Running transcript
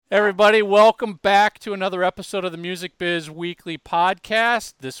Everybody, welcome back to another episode of the Music Biz Weekly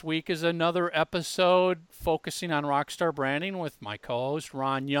Podcast. This week is another episode focusing on rockstar branding with my co-host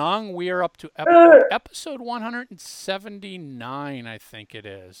Ron Young. We are up to episode 179, I think it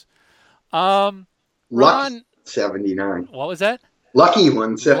is. Ron, Lucky 79. What was that? Lucky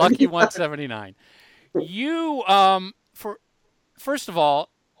 179. Lucky 179. You, first of all,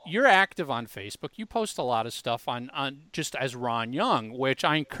 you're active on Facebook. You post a lot of stuff on just as Ron Young, which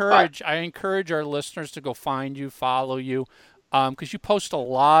I encourage. I encourage our listeners to go find you, follow you, because you post a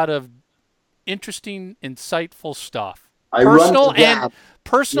lot of interesting, insightful stuff,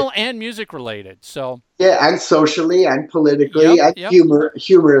 personal and music related. So and socially and politically and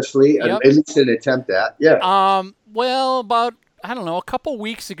humorously, at least an attempt at Well, about a couple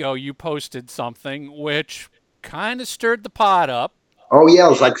weeks ago, you posted something which kind of stirred the pot up. Oh, yeah, it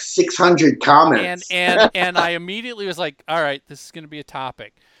was like 600 comments. And I immediately was like, all right, this is going to be a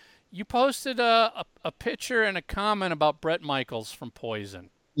topic. You posted a picture and a comment about Bret Michaels from Poison.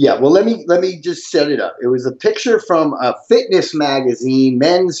 Yeah, well, let me just set it up. It was a picture from a fitness magazine,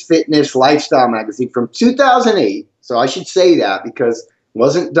 Men's Fitness Lifestyle magazine from 2008. So I should say that because it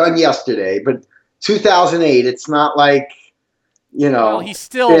wasn't done yesterday. But 2008, it's not like, Well,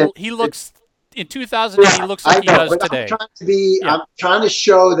 he looks... In 2008, he looks like he does today. I'm trying to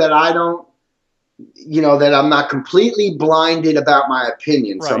show that I don't, that I'm not completely blinded about my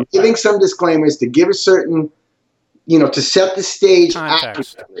opinion. Right, so I'm giving some disclaimers to give a certain, to set the stage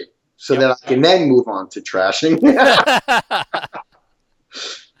accurately so that I can then move on to trashing.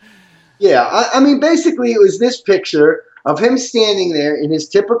 I mean, basically, it was this picture of him standing there in his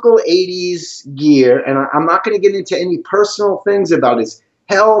typical 80s gear. And I'm not going to get into any personal things about his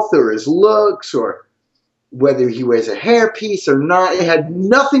health or his looks or whether he wears a hairpiece or not. It had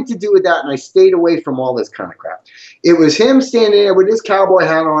nothing to do with that, and I stayed away from all this kind of crap. It was him standing there with his cowboy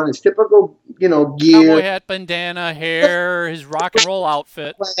hat on, his typical, gear. Cowboy hat, bandana, hair, his rock and roll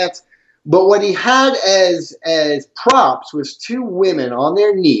outfit. But what he had as props was two women on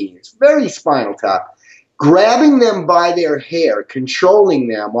their knees, very Spinal Tap, grabbing them by their hair, controlling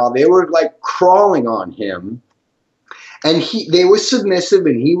them while they were like crawling on him. And they were submissive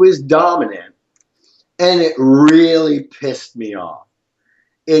and he was dominant. And it really pissed me off.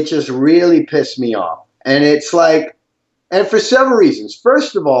 It just really pissed me off. And it's like, and for several reasons.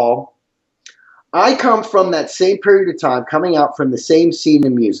 First of all, I come from that same period of time, coming out from the same scene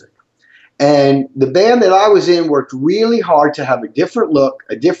in music. And the band that I was in worked really hard to have a different look,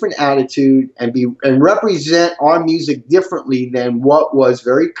 a different attitude, and represent our music differently than what was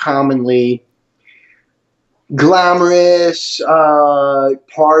very commonly glamorous,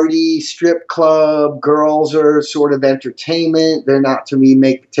 party, strip club. Girls are sort of entertainment. They're not to be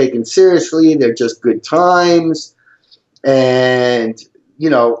taken seriously. They're just good times. And,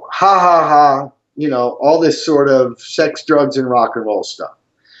 ha ha ha, all this sort of sex, drugs, and rock and roll stuff.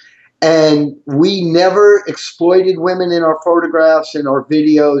 And we never exploited women in our photographs and our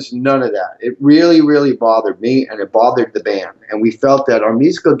videos, none of that. It really, really bothered me, and it bothered the band. And we felt that our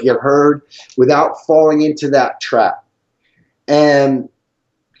music could get heard without falling into that trap. And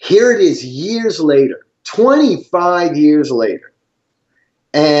here it is years later, 25 years later,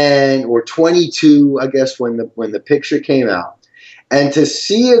 or 22, I guess, when the picture came out. And to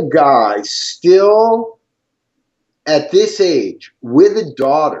see a guy still at this age with a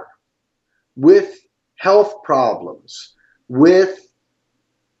daughter, with health problems, with,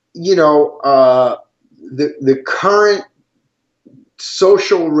 the current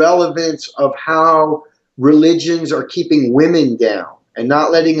social relevance of how religions are keeping women down and not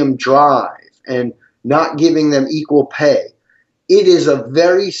letting them drive and not giving them equal pay. It is a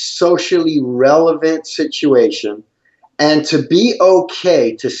very socially relevant situation. And to be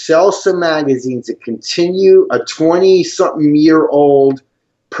okay to sell some magazines and continue a 20-something-year-old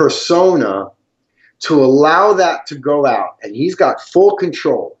persona, to allow that to go out, and he's got full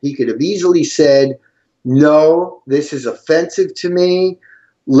control. He could have easily said, no, this is offensive to me.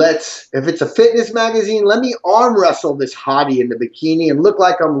 If it's a fitness magazine, let me arm wrestle this hottie in the bikini and look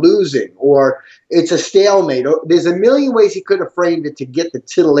like I'm losing, or it's a stalemate. There's a million ways he could have framed it to get the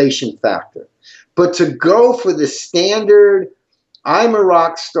titillation factor. But to go for the standard, I'm a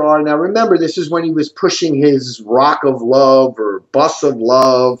rock star. Now, remember, this is when he was pushing his Rock of Love or Bus of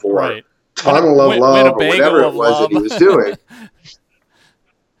Love or Tunnel of Love or whatever it was that he was doing.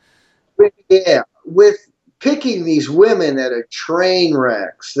 With picking these women that are train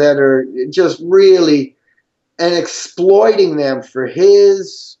wrecks, that are just really, and exploiting them for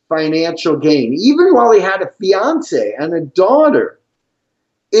his financial gain, even while he had a fiance and a daughter.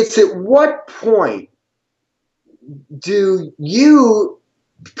 It's at what point do you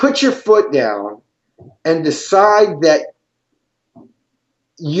put your foot down and decide that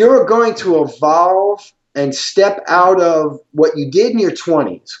you're going to evolve and step out of what you did in your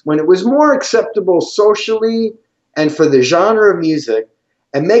 20s when it was more acceptable socially and for the genre of music,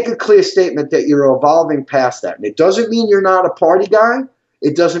 and make a clear statement that you're evolving past that. And it doesn't mean you're not a party guy.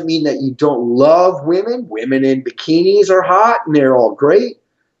 It doesn't mean that you don't love women. Women in bikinis are hot and they're all great.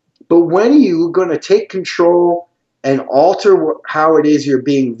 But when are you going to take control and alter how it is you're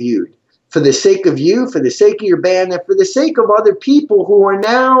being viewed? For the sake of you, for the sake of your band, and for the sake of other people who are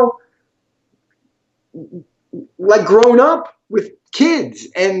now like grown up with kids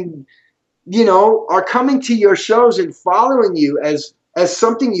and, you know, are coming to your shows and following you as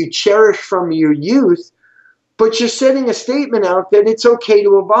something you cherish from your youth, but you're setting a statement out that it's okay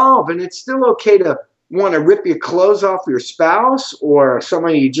to evolve, and it's still okay to want to rip your clothes off your spouse or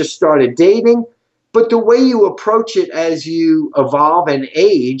someone you just started dating. But the way you approach it as you evolve and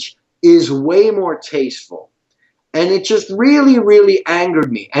age is way more tasteful. And it just really, really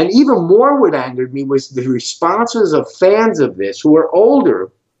angered me. And even more what angered me was the responses of fans of this who are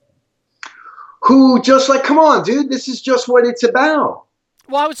older, who just like, come on, dude, this is just what it's about.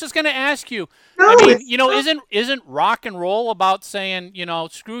 Well, I was just going to ask you. No, I mean, you know, isn't rock and roll about saying, you know,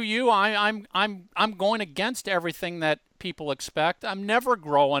 screw you? I'm going against everything that people expect. I'm never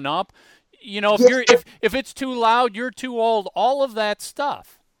growing up. You know, if it's too loud, you're too old. All of that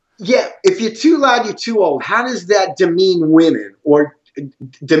stuff. Yeah, if you're too loud, you're too old. How does that demean women or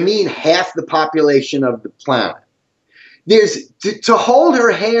demean half the population of the planet? To hold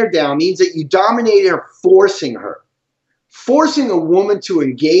her hair down means that you dominate her, forcing her. Forcing a woman to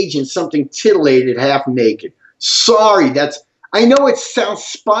engage in something titillated, half naked. Sorry, I know it sounds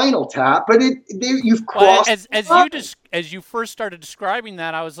Spinal Tap, but you've crossed. Well, as you first started describing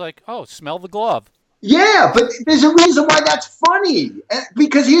that, I was like, oh, smell the glove. Yeah, but there's a reason why that's funny.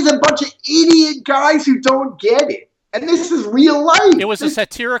 Because here's a bunch of idiot guys who don't get it. And this is real life. It was a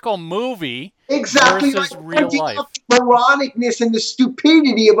satirical movie. Exactly. Versus real life. The neuroticness and the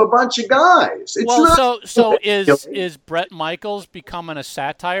stupidity of a bunch of guys. Is Bret Michaels becoming a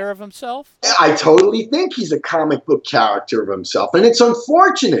satire of himself? I totally think he's a comic book character of himself. And it's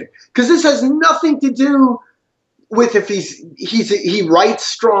unfortunate because this has nothing to do with if he writes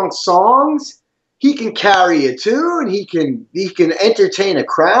strong songs. He can carry a tune. He can entertain a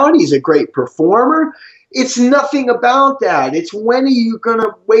crowd. He's a great performer. It's nothing about that. It's when are you going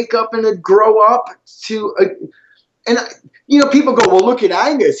to wake up and grow up to and you know, people go, well, look at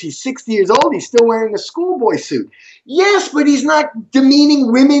Angus. He's 60 years old. He's still wearing a schoolboy suit. Yes, but he's not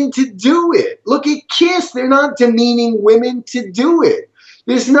demeaning women to do it. Look at Kiss. They're not demeaning women to do it.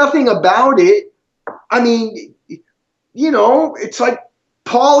 There's nothing about it. I mean, you know, it's like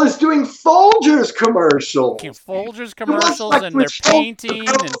Paul is doing Folgers commercials. Folgers commercials, and they're painting.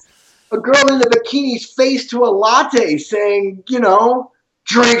 And a girl in a bikini's face to a latte saying, you know,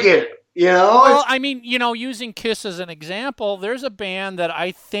 drink it. You know? Well, I mean, you know, using Kiss as an example, there's a band that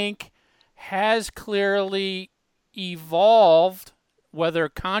I think has clearly evolved, whether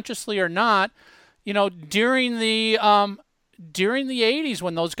consciously or not, you know, during the 80s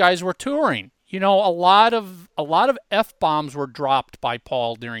when those guys were touring. You know, a lot of F-bombs were dropped by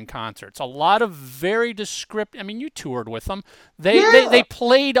Paul during concerts. A lot of very descriptive. I mean, you toured with them. They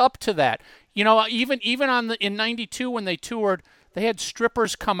played up to that. You know, even in '92 when they toured, they had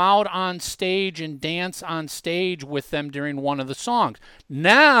strippers come out on stage and dance on stage with them during one of the songs.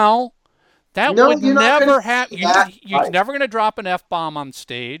 Now, that would never happen. You're never going to drop an F-bomb on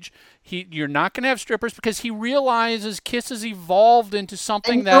stage. You're not going to have strippers because he realizes Kiss has evolved into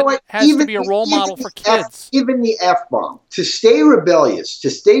something that has to be a role model for kids. Even the F-bomb, to stay rebellious, to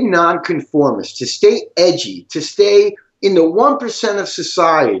stay nonconformist, to stay edgy, to stay in the 1% of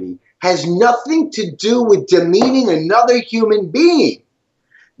society has nothing to do with demeaning another human being.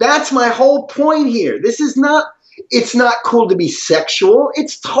 That's my whole point here. It's not cool to be sexual.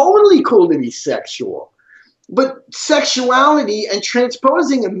 It's totally cool to be sexual. But sexuality and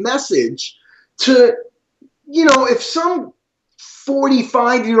transposing a message to, you know, if some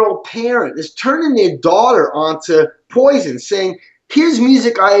 45-year-old parent is turning their daughter onto Poison saying, here's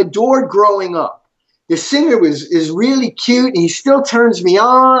music I adored growing up. The singer is really cute and he still turns me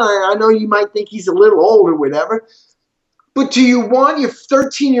on. I know you might think he's a little old or whatever. But do you want your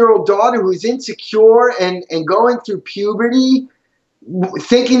 13-year-old daughter who's insecure and going through puberty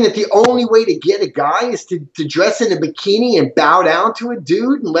thinking that the only way to get a guy is to dress in a bikini and bow down to a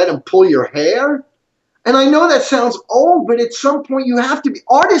dude and let him pull your hair? And I know that sounds old, but at some point you have to be.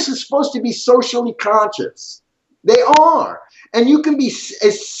 Artists are supposed to be socially conscious. They are. And you can be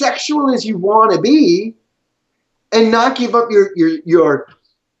as sexual as you want to be and not give up your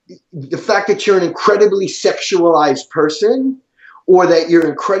the fact that you're an incredibly sexualized person, or that you're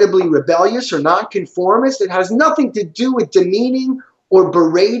incredibly rebellious or nonconformist. It has nothing to do with demeaning or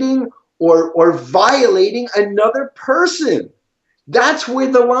berating or violating another person. That's where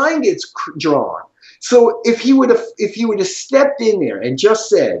the line gets drawn. So if you would have stepped in there and just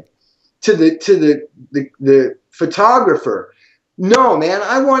said to the photographer, no, man,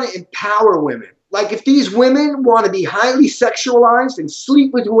 I want to empower women. Like, if these women want to be highly sexualized and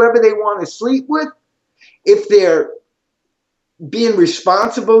sleep with whoever they want to sleep with, if they're being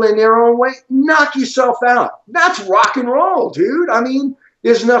responsible in their own way, knock yourself out. That's rock and roll, dude. I mean,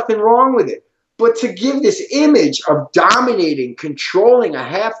 there's nothing wrong with it. But to give this image of dominating, controlling a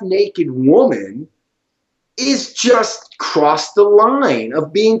half-naked woman is just cross the line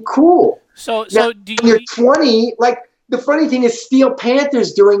of being cool. So now, do when you're 20, like, the funny thing is Steel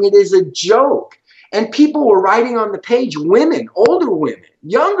Panther's doing it as a joke. And people were writing on the page, women, older women,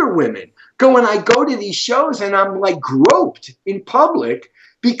 younger women, I go to these shows and I'm like groped in public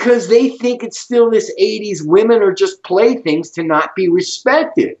because they think it's still this 80s, women are just playthings to not be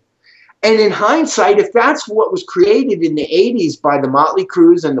respected. And in hindsight, if that's what was created in the 80s by the Motley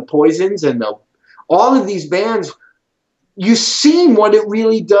Crues and the Poisons and all of these bands, you've seen what it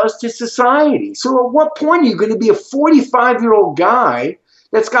really does to society. So at what point are you going to be a 45-year-old guy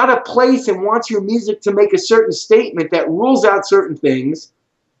that's got a place and wants your music to make a certain statement that rules out certain things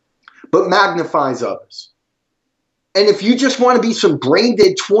but magnifies others? And if you just want to be some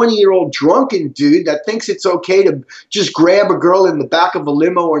brain-dead 20-year-old drunken dude that thinks it's okay to just grab a girl in the back of a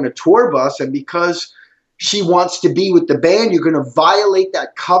limo or in a tour bus, and because she wants to be with the band, you're going to violate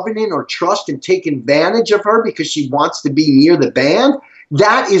that covenant or trust and take advantage of her because she wants to be near the band,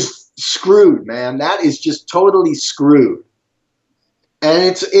 that is screwed, man. That is just totally screwed.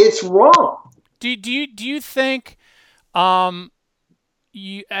 And it's wrong. Do you think a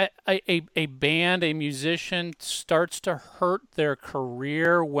band, a musician starts to hurt their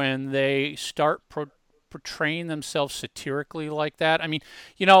career when they start portraying themselves satirically like that? I mean,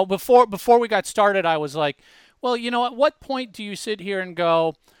 before we got started, I was like, well, at what point do you sit here and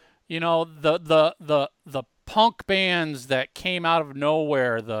go, the punk bands that came out of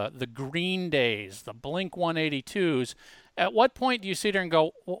nowhere, the Green Days, the Blink-182s, at what point do you sit there and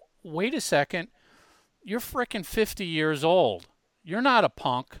go, well, wait a second, you're frickin' 50 years old. You're not a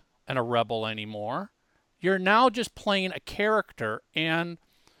punk and a rebel anymore. You're now just playing a character, and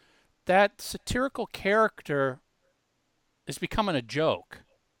that satirical character is becoming a joke.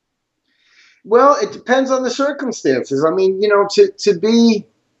 Well, it depends on the circumstances. I mean, to be,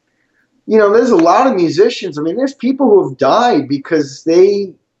 there's a lot of musicians. I mean, there's people who have died because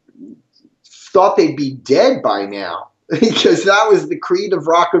they thought they'd be dead by now. Because that was the creed of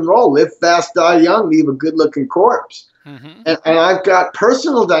rock and roll. Live fast, die young, leave a good-looking corpse. Mm-hmm. And I've got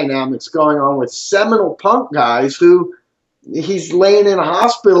personal dynamics going on with seminal punk guys who he's laying in a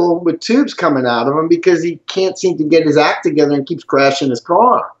hospital with tubes coming out of him because he can't seem to get his act together and keeps crashing his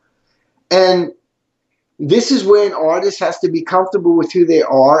car. And this is where an artist has to be comfortable with who they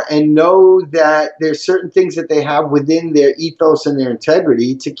are and know that there's certain things that they have within their ethos and their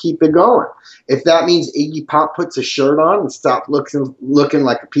integrity to keep it going. If that means Iggy Pop puts a shirt on and stops looking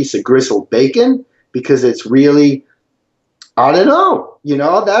like a piece of gristled bacon because it's really, I don't know,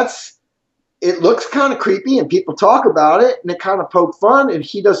 it looks kind of creepy and people talk about it and they kind of poke fun and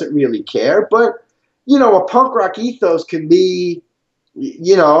he doesn't really care. But, a punk rock ethos can be,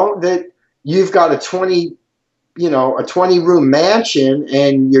 that you've got a 20-room mansion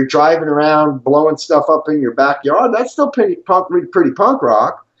and you're driving around blowing stuff up in your backyard. That's still pretty punk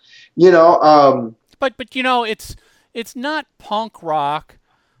rock, But it's not punk rock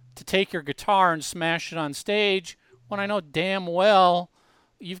to take your guitar and smash it on stage when I know damn well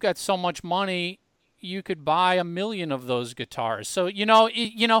you've got so much money you could buy 1 million of those guitars. So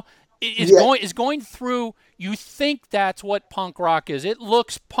is going through. You think that's what punk rock is. It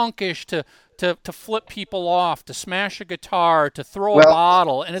looks punkish to flip people off, to smash a guitar, to throw a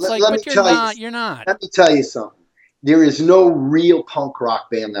bottle, and it's but you're not. Let me tell you something. There is no real punk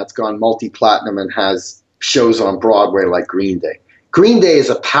rock band that's gone multi-platinum and has shows on Broadway like Green Day. Green Day is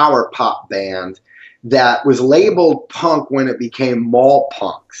a power pop band that was labeled punk when it became mall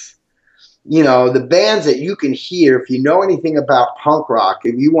punks. The bands that you can hear, if you know anything about punk rock,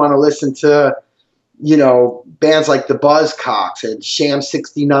 if you want to listen to, bands like the Buzzcocks and Sham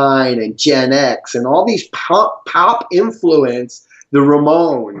 69 and Gen X and all these pop influence, the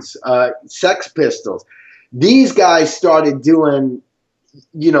Ramones, Sex Pistols, these guys started doing,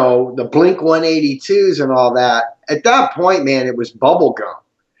 the Blink-182s and all that. At that point, man, it was bubblegum.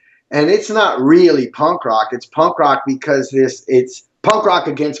 And it's not really punk rock. It's punk rock because it's punk rock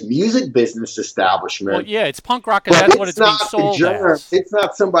against music business establishment. Well, yeah, it's punk rock, and that's what it's being sold as. It's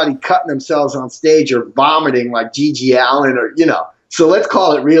not somebody cutting themselves on stage or vomiting like Gigi Allen or, you know. So let's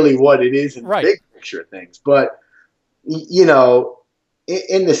call it really what it is in the big picture of things. But, you know,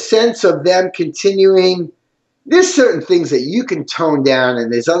 in the sense of them continuing, there's certain things that you can tone down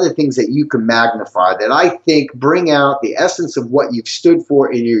and there's other things that you can magnify that I think bring out the essence of what you've stood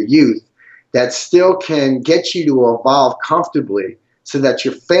for in your youth that still can get you to evolve comfortably so that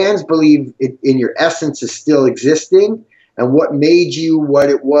your fans believe in your essence is still existing and what made you what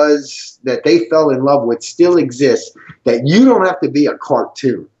it was that they fell in love with still exists, that you don't have to be a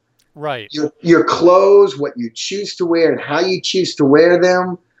cartoon. Right. Your clothes, what you choose to wear and how you choose to wear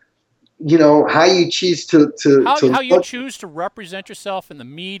them, you know, how you choose how you choose to represent yourself in the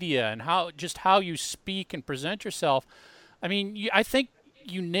media and how you speak and present yourself. I mean, I think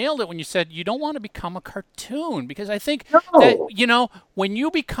you nailed it when you said you don't want to become a cartoon, because I think that, you know, when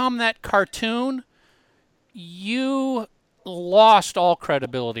you become that cartoon, you lost all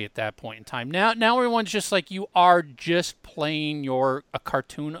credibility at that point in time. Now everyone's just like, you are just playing a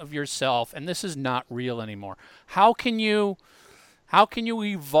cartoon of yourself, and this is not real anymore. How can you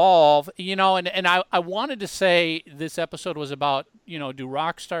evolve? You know, and I wanted to say this episode was about, you know, do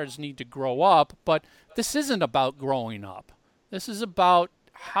rock stars need to grow up? But this isn't about growing up. This is about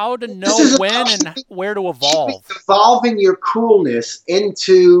how to know when and where to evolve. Evolving your coolness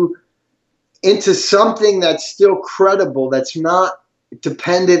into something that's still credible, that's not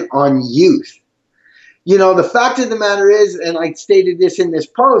dependent on youth. You know, the fact of the matter is, and I stated this in this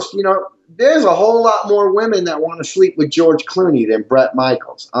post, you know, there's a whole lot more women that want to sleep with George Clooney than Bret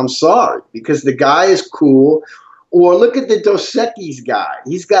Michaels. I'm sorry, because the guy is cool. Or look at the Dos Equis guy.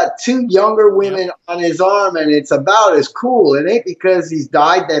 He's got 2 younger women on his arm, and it's about as cool. It ain't because he's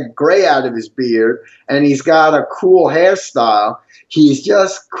dyed that gray out of his beard and he's got a cool hairstyle. He's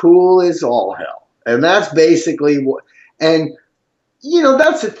just cool as all hell. And that's basically what – and, you know,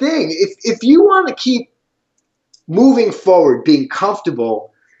 that's the thing. If you want to keep moving forward, being comfortable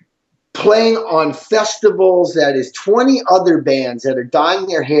 – playing on festivals that is 20 other bands that are dyeing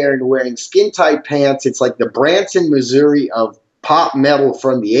their hair and wearing skin-tight pants. It's like the Branson, Missouri of pop metal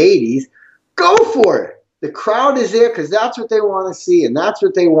from the 80s. Go for it. The crowd is there because that's what they want to see and that's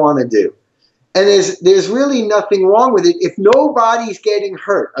what they want to do. And there's really nothing wrong with it if nobody's getting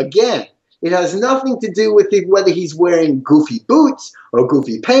hurt. Again, it has nothing to do with whether he's wearing goofy boots or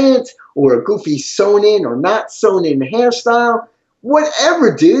goofy pants or a goofy sewn-in or not sewn-in hairstyle.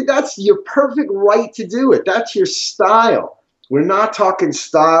 Whatever, dude, that's your perfect right to do it. That's your style. We're not talking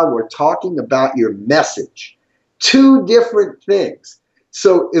style. We're talking about your message. 2 different things.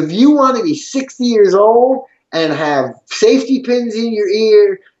 So if you want to be 60 years old and have safety pins in your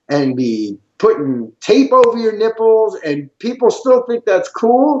ear and be putting tape over your nipples and people still think that's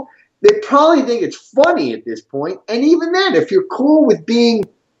cool, they probably think it's funny at this point. And even then, if you're cool with being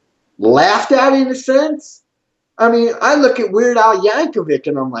laughed at in a sense, I mean, I look at Weird Al Yankovic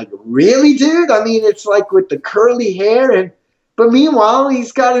and I'm like, really, dude? I mean, it's like with the curly hair, but meanwhile,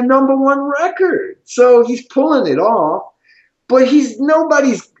 he's got a #1 record. So he's pulling it off, but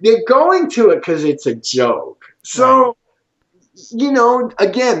they're going to it because it's a joke. So, you know,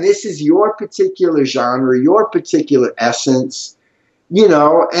 again, this is your particular genre, your particular essence, you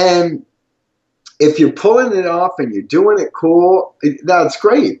know, and if you're pulling it off and you're doing it cool, that's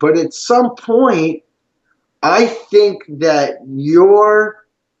great. But at some point, I think that you're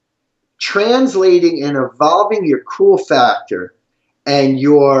translating and evolving your cool factor and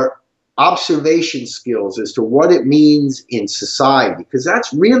your observation skills as to what it means in society, because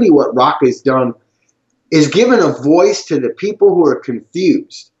that's really what rock has done, is given a voice to the people who are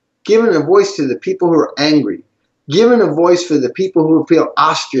confused, given a voice to the people who are angry, given a voice for the people who feel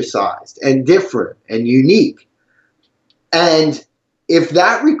ostracized and different and unique. And if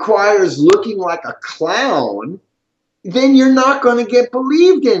that requires looking like a clown, then you're not going to get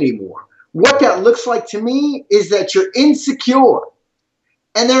believed anymore. What that looks like to me is that you're insecure.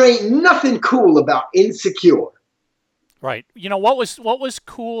 And there ain't nothing cool about insecure. Right. You know, what was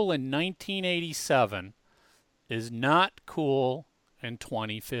cool in 1987 is not cool in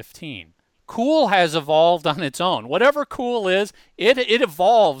 2015. Cool has evolved on its own. Whatever cool is, it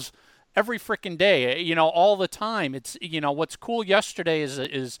evolves every freaking day, you know, all the time. It's, you know, what's cool yesterday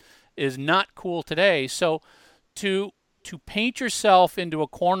is not cool today. So to paint yourself into a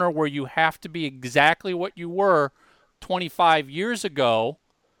corner where you have to be exactly what you were 25 years ago,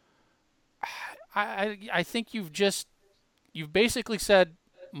 I think you've basically said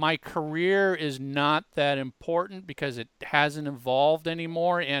my career is not that important because it hasn't evolved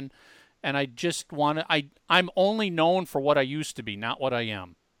anymore, and and I just want to. I'm only known for what I used to be, not what I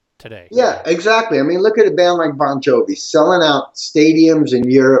am today. Yeah, exactly. I mean, look at a band like Bon Jovi selling out stadiums in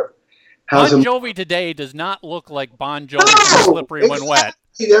Europe. Bon Jovi today does not look like Bon Jovi from Slippery When Wet.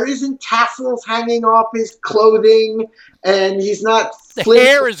 There isn't tassels hanging off his clothing, and he's not. The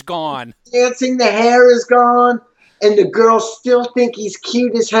hair is gone. Dancing, the hair is gone, and the girls still think he's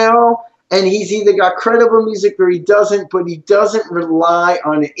cute as hell. And he's either got credible music or he doesn't, but he doesn't rely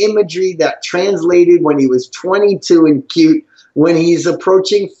on imagery that translated when he was 22 and cute when he's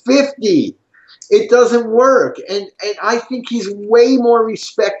approaching 50. It doesn't work. And I think he's way more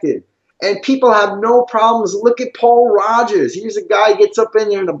respected. And people have no problems. Look at Paul Rodgers. Here's a guy who gets up in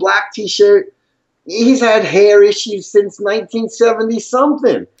there in a black T-shirt. He's had hair issues since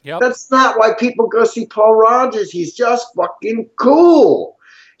 1970-something. Yep. That's not why people go see Paul Rodgers. He's just fucking cool.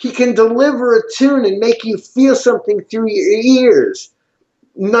 He can deliver a tune and make you feel something through your ears,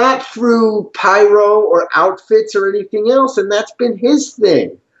 not through pyro or outfits or anything else. And that's been his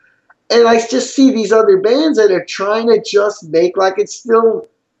thing. And I just see these other bands that are trying to just make like it's still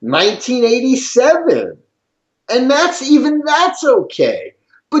 1987. And that's okay.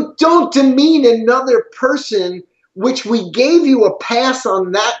 But don't demean another person, which we gave you a pass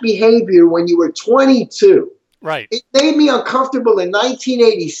on that behavior when you were 22. Right. It made me uncomfortable in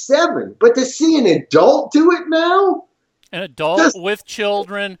 1987, but to see an adult do it now? An adult with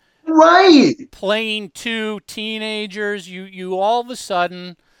children. Right. Playing two teenagers, you all of a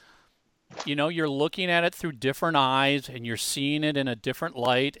sudden, you're looking at it through different eyes and you're seeing it in a different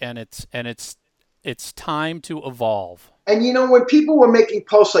light, and it's time to evolve. And when people were making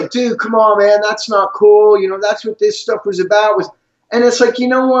posts like, dude, come on, man, that's not cool. That's what this stuff was about. And it's like, you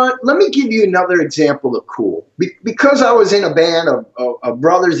know what? Let me give you another example of cool. Because I was in a band of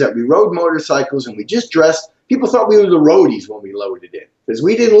brothers that we rode motorcycles and we just dressed. People thought we were the roadies when we loaded in because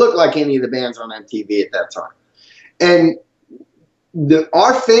we didn't look like any of the bands on MTV at that time. And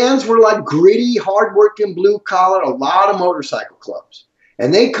our fans were like gritty, hardworking, blue collar, a lot of motorcycle clubs.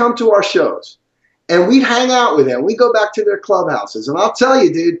 And they'd come to our shows. And we'd hang out with them. We'd go back to their clubhouses. And I'll tell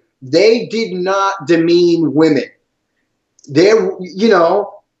you, dude, they did not demean women. There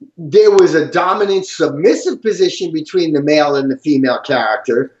was a dominant submissive position between the male and the female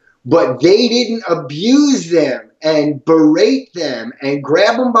character, but they didn't abuse them and berate them and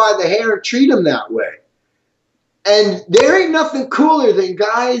grab them by the hair and treat them that way. And there ain't nothing cooler than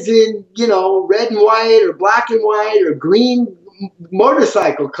guys in, red and white or black and white or green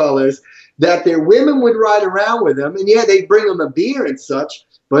motorcycle colors that their women would ride around with them. And yeah, they'd bring them a beer and such,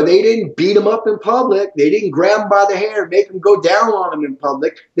 but they didn't beat them up in public. They didn't grab them by the hair and make them go down on them in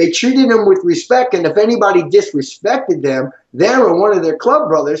public. They treated them with respect. And if anybody disrespected them, them or one of their club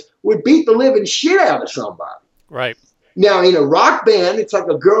brothers would beat the living shit out of somebody. Right. Now, in a rock band, it's like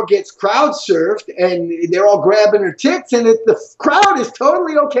a girl gets crowd surfed and they're all grabbing her tits, and the crowd is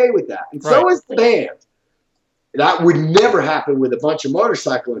totally okay with that. And so is the band. That would never happen with a bunch of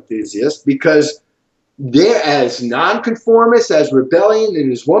motorcycle enthusiasts because they're as nonconformist, as rebellion,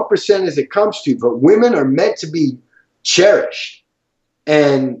 and as 1% as it comes to. But women are meant to be cherished.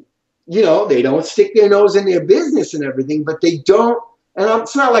 And, they don't stick their nose in their business and everything, but they don't. And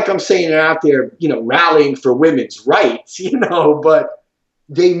it's not like I'm saying they're out there, rallying for women's rights, but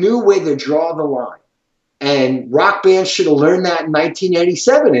they knew where to draw the line. And rock bands should have learned that in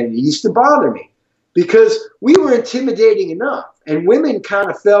 1987, and it used to bother me. Because we were intimidating enough. And women kind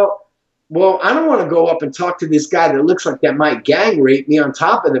of felt, well, I don't want to go up and talk to this guy that looks like that might gang rape me, on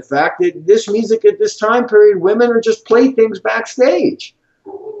top of the fact that this music at this time period, women are just playthings backstage.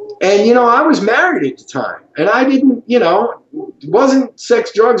 And, I was married at the time. And I didn't, it wasn't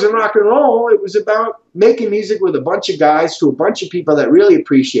sex, drugs, and rock and roll. It was about making music with a bunch of guys to a bunch of people that really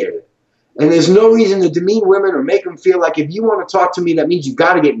appreciate it. And there's no reason to demean women or make them feel like if you want to talk to me, that means you've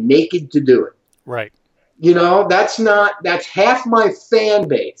got to get naked to do it. Right. That's half my fan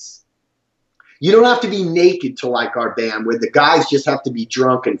base. You don't have to be naked to like our band, where the guys just have to be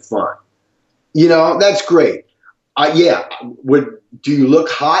drunk and fun. That's great. Do you look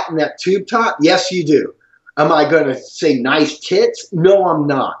hot in that tube top? Yes, you do. Am I going to say nice tits? No, I'm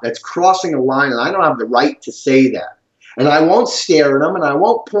not. That's crossing a line, and I don't have the right to say that. And I won't stare at them, and I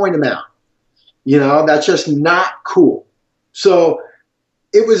won't point them out. That's just not cool. So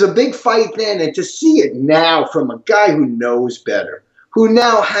it was a big fight then, and to see it now from a guy who knows better, who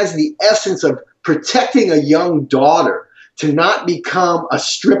now has the essence of protecting a young daughter to not become a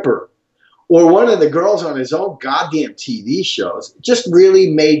stripper or one of the girls on his own goddamn TV shows, just really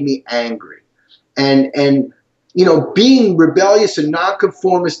made me angry. And being rebellious and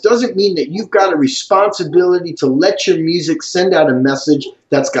nonconformist doesn't mean that you've got a responsibility to let your music send out a message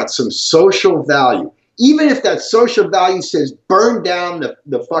that's got some social value. Even if that social value says burn down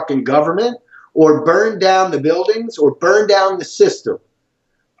the fucking government or burn down the buildings or burn down the system.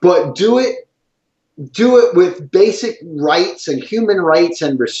 But do it with basic rights and human rights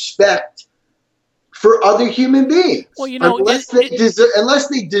and respect for other human beings. Well, unless they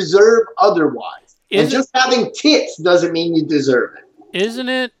deserve otherwise. And just having tits doesn't mean you deserve it. Isn't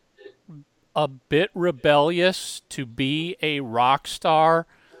it a bit rebellious to be a rock star,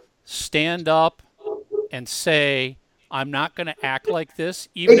 stand up and say, I'm not going to act like this,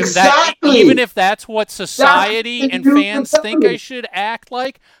 even if that's what society and fans think I should act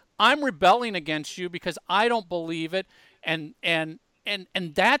like? I'm rebelling against you because I don't believe it, and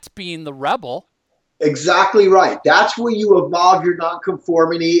that's being the rebel. Exactly right. That's where you evolve your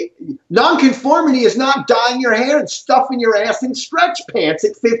nonconformity. Nonconformity is not dyeing your hair and stuffing your ass in stretch pants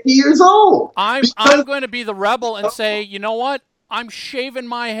at 50 years old. I'm going to be the rebel and say, you know what? I'm shaving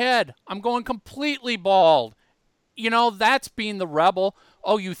my head. I'm going completely bald. That's being the rebel.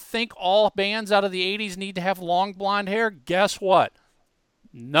 Oh, you think all bands out of the 80s need to have long blonde hair? Guess what?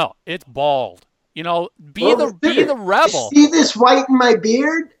 No, it's bald. Be the rebel. See this white in my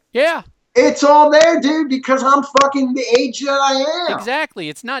beard? Yeah. It's all there, dude, because I'm fucking the age that I am. Exactly.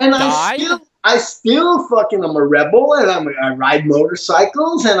 It's not and dyed. I still fucking am a rebel, and I ride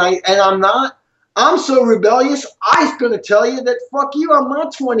motorcycles, and I'm so rebellious, I'm going to tell you that fuck you, I'm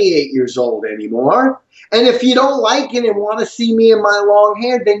not 28 years old anymore. And if you don't like it and want to see me in my long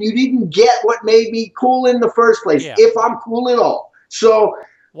hair, then you didn't get what made me cool in the first place, if I'm cool at all. So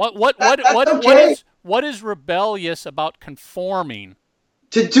what is rebellious about conforming?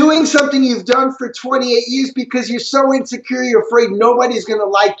 To doing something you've done for 28 years because you're so insecure, you're afraid nobody's going to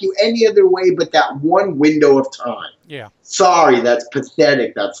like you any other way but that one window of time. Yeah. Sorry, that's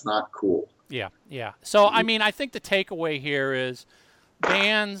pathetic. That's not cool. Yeah. So, I think the takeaway here is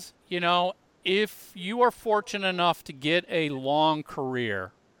bands, if you are fortunate enough to get a long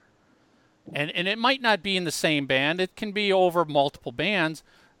career, and it might not be in the same band, it can be over multiple bands,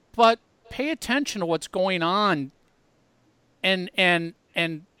 but pay attention to what's going on and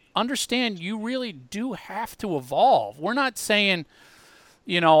understand you really do have to evolve. We're not saying,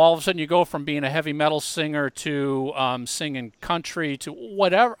 all of a sudden you go from being a heavy metal singer to singing country to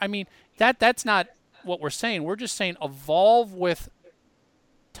whatever. That's not what we're saying. We're just saying evolve with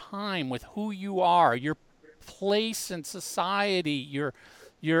time, with who you are, your place in society,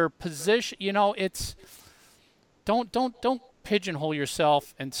 your position. It's don't pigeonhole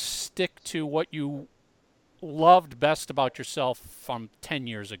yourself and stick to what you loved best about yourself from 10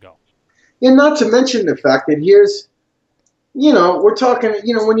 years ago. And not to mention the fact that here's, we're talking,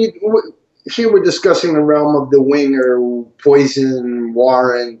 here we're discussing the realm of the Winger, Poison,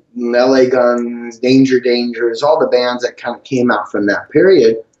 Warrant, LA Guns, Danger Dangers, all the bands that kind of came out from that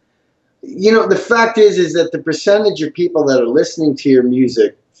period. The fact is that the percentage of people that are listening to your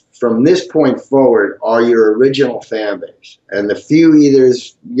music from this point forward are your original fan base, and the few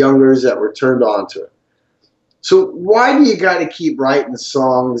youngers that were turned on to it. So why do you got to keep writing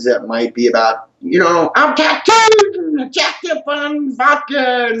songs that might be about, I'm tattooed, jacked up on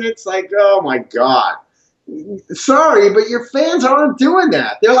vodka, and it's like, oh my God. Sorry, but your fans aren't doing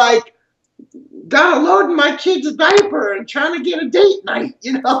that. They're like, gotta load my kid's diaper and trying to get a date night,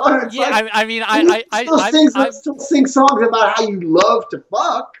 I still sing songs about how you love to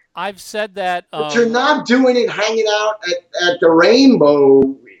fuck. I've said that. But you're not doing it hanging out at the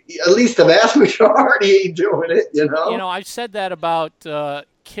Rainbow. At least the vast majority ain't doing it, I've said that about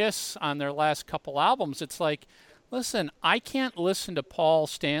Kiss on their last couple albums. It's like, listen, I can't listen to Paul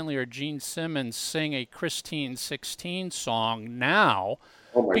Stanley or Gene Simmons sing a Christine 16 song now.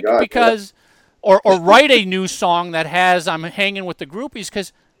 Oh my God. Because, or write a new song that has I'm hanging with the groupies,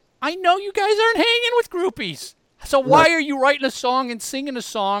 because I know you guys aren't hanging with groupies. So why are you writing a song and singing a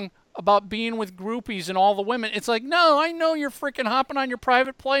song about being with groupies and all the women? It's like, no, I know you're freaking hopping on your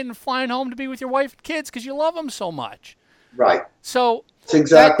private plane and flying home to be with your wife and kids because you love them so much. Right. So it's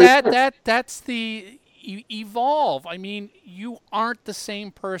exactly that's the evolve. You aren't the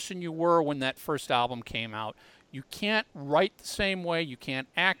same person you were when that first album came out. You can't write the same way. You can't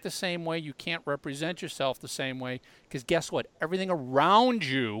act the same way. You can't represent yourself the same way, because guess what? Everything around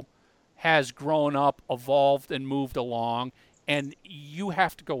you has grown up, evolved, and moved along, and you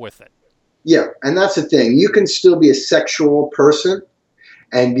have to go with it. Yeah, and that's the thing. You can still be a sexual person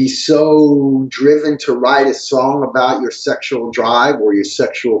and be so driven to write a song about your sexual drive or your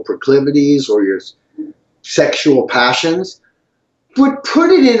sexual proclivities or your sexual passions, but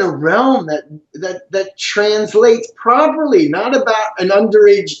put it in a realm that translates properly, not about an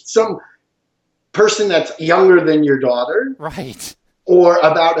underage, some person that's younger than your daughter, Right. or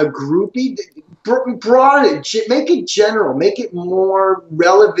about a groupie. Broaden it, make it general, make it more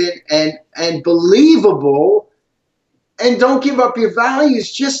relevant and believable, and don't give up your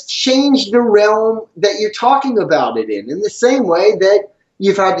values. Just change the realm that you're talking about it in the same way that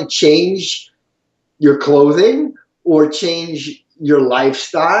you've had to change your clothing or change your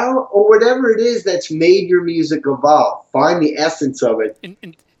lifestyle or whatever it is that's made your music evolve. Find the essence of it.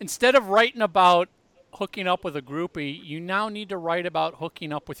 Instead of writing about hooking up with a groupie, you now need to write about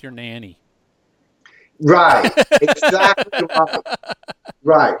hooking up with your nanny. Right. Exactly right.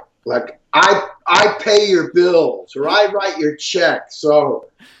 Right. Like I pay your bills or I write your check. So,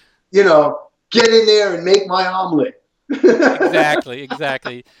 get in there and make my omelet.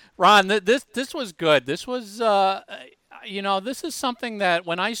 Exactly. Ron, this was good. This was this is something that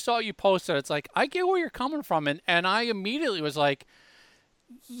when I saw you post it, it's like I get where you're coming from, and I immediately was like,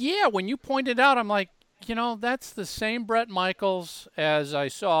 yeah, when you pointed out, I'm like, that's the same Bret Michaels as I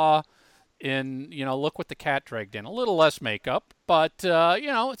saw in, Look What the Cat Dragged In. A little less makeup, but,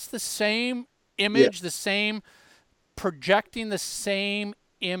 it's the same image, Yeah. the same, projecting the same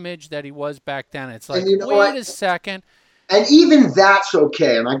image that he was back then. It's like, And you know wait what? a second. And even that's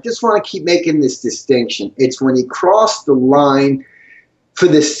okay. And I just want to keep making this distinction. It's when he crossed the line for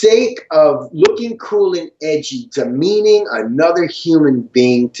the sake of looking cool and edgy, demeaning another human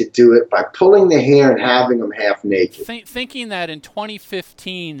being to do it by pulling the hair and having them half naked. Thinking that in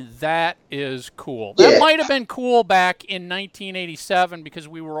 2015, that is cool. That might have been cool back in 1987 because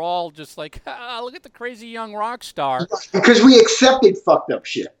we were all just like, look at the crazy young rock star. Because we accepted fucked up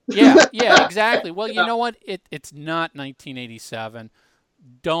shit. Yeah, exactly. Well, you know what? It's not 1987.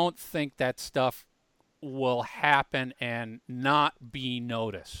 Don't think that stuff will happen and not be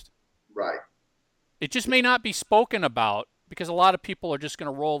noticed. Right. It just may not be spoken about because a lot of people are just going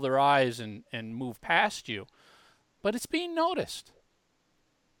to roll their eyes and move past you. But it's being noticed.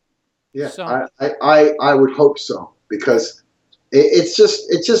 Yeah, so, I would hope so, because it's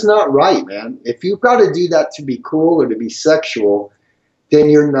just not right, man. If you've got to do that to be cool or to be sexual, then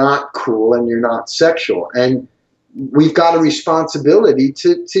you're not cool and you're not sexual. And we've got a responsibility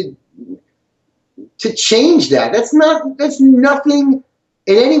to change that. That's nothing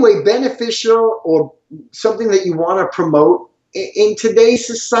in any way beneficial or something that you want to promote in today's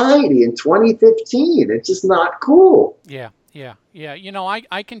society in 2015. It's just not cool. Yeah.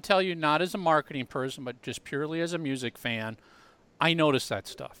 I can tell you, not as a marketing person, but just purely as a music fan, I notice that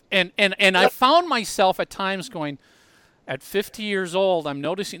stuff. And I found myself at times going, at 50 years old, I'm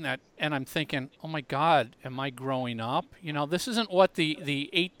noticing that, and I'm thinking, oh my God, am I growing up? This isn't what the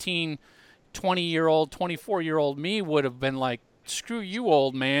 18, 20-year-old, 24-year-old me would have been like, screw you,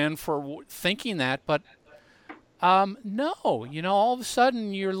 old man, for thinking that. But no, all of a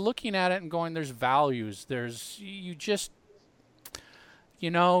sudden you're looking at it and going, there's values. Don't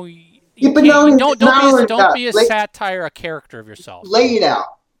be a satire, a character of yourself. Lay it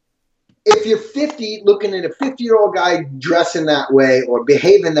out. If you're 50, looking at a 50-year-old guy dressing that way or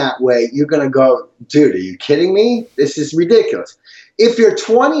behaving that way, you're going to go, dude, are you kidding me? This is ridiculous. If you're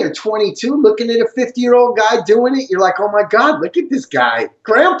 20 or 22, looking at a 50-year-old guy doing it, you're like, oh my God, look at this guy.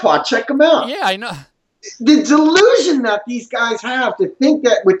 Grandpa, check him out. Yeah, I know. The delusion that these guys have to think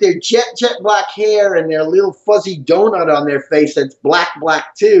that with their jet black hair and their little fuzzy donut on their face that's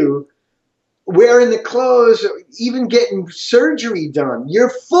black too, wearing the clothes, even getting surgery done, you're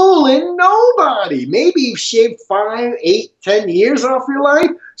fooling nobody. Maybe you've shaved 5, 8, 10 years off your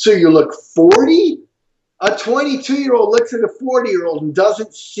life, so you look 40. A 22-year-old looks at a 40-year-old and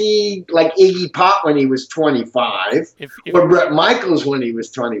doesn't see like Iggy Pop when he was 25 or Bret Michaels when he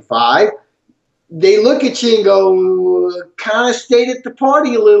was 25. They look at you and go, kind of stayed at the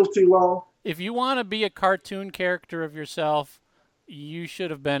party a little too long. If you want to be a cartoon character of yourself, you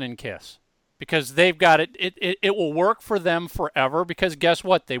should have been in Kiss. Because they've got it. It will work for them forever, because guess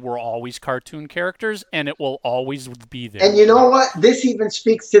what? They were always cartoon characters, and it will always be there. And you know what? This even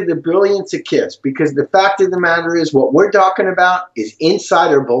speaks to the brilliance of Kiss, because the fact of the matter is what we're talking about is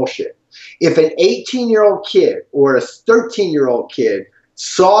insider bullshit. If an 18-year-old kid or a 13-year-old kid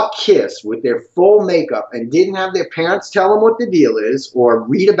saw Kiss with their full makeup and didn't have their parents tell them what the deal is or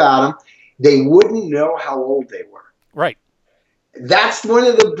read about them, they wouldn't know how old they were. Right. That's one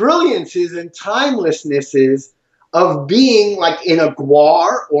of the brilliances and timelessnesses of being like in a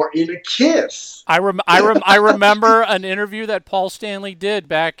Gwar or in a Kiss. I remember an interview that Paul Stanley did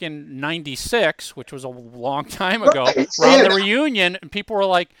back in '96, which was a long time ago, around the reunion, and people were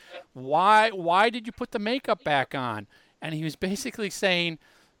like, "Why did you put the makeup back on?" And he was basically saying,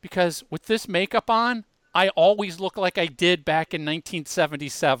 because with this makeup on, I always look like I did back in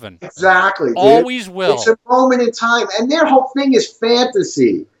 1977. Exactly, dude. Always will. It's a moment in time, and their whole thing is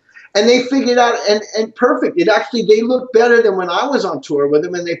fantasy. And they figured out, and perfect. It actually, they look better than when I was on tour with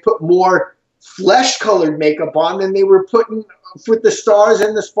them, and they put more flesh-colored makeup on than they were putting with the stars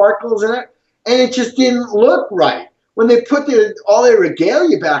and the sparkles in it. And it just didn't look right. When they put all their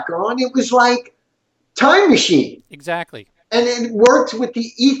regalia back on, it was like Time Machine. Exactly. And it worked with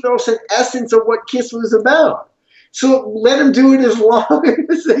the ethos and essence of what Kiss was about. So let them do it as long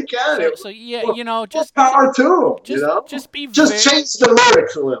as they can. So yeah, you know, just power to them. Just change the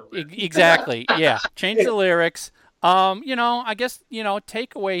lyrics a little bit. Exactly. Yeah, change the lyrics. You know, I guess, you know,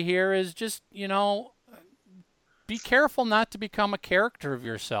 takeaway here is just, you know, be careful not to become a character of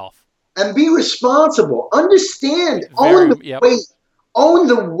yourself. And be responsible. Understand. Own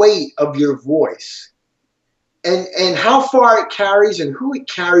the weight of your voice. And how far it carries and who it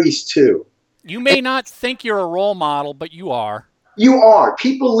carries to. You may not think you're a role model, but you are. You are.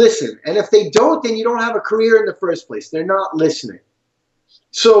 People listen. And if they don't, then you don't have a career in the first place. They're not listening.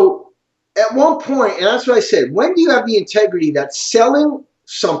 So at one point, and that's what I said, when do you have the integrity that selling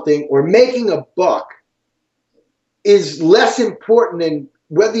something or making a buck is less important than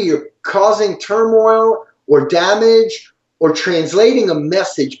whether you're causing turmoil or damage or translating a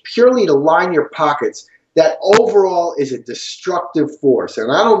message purely to line your pockets? That overall is a destructive force.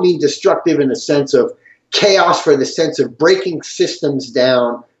 And I don't mean destructive in a sense of chaos, for the sense of breaking systems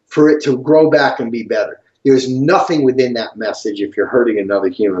down for it to grow back and be better. There's nothing within that message if you're hurting another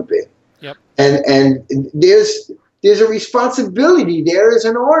human being. Yep. And there's a responsibility there as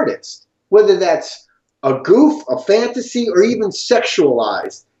an artist, whether that's a goof, a fantasy, or even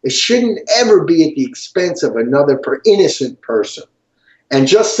sexualized. It shouldn't ever be at the expense of another innocent person. And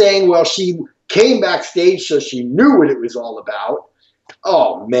just saying, well, she came backstage so she knew what it was all about.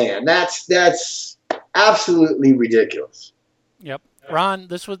 Oh man, that's absolutely ridiculous. Yep. Ron,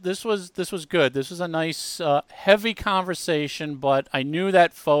 this was good. This was a nice heavy conversation, but I knew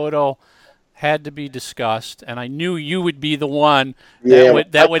that photo had to be discussed, and I knew you would be the one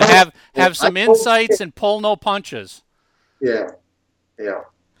that would have some insights and pull no punches. Yeah. Yeah.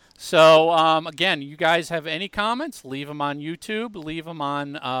 So, again, you guys have any comments, leave them on YouTube, leave them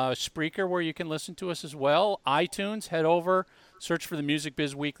on Spreaker, where you can listen to us as well. iTunes, head over, search for the Music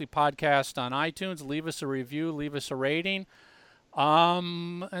Biz Weekly podcast on iTunes. Leave us a review, leave us a rating.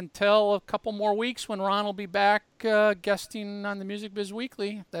 Until a couple more weeks when Ron will be back guesting on the Music Biz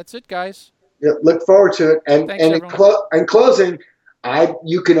Weekly. That's it, guys. Yeah, look forward to it. And Thanks, in closing,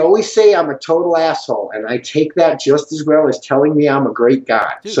 you can always say I'm a total asshole, and I take that just as well as telling me I'm a great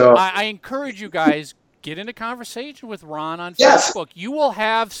guy. Dude, so I encourage you guys, get into conversation with Ron on Yes. Facebook. You will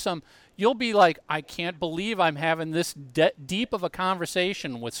have you'll be like, I can't believe I'm having this deep of a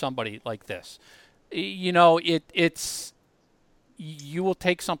conversation with somebody like this. You know, you will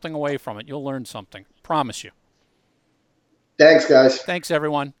take something away from it. You'll learn something. Promise you. Thanks, guys. Thanks,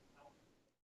 everyone.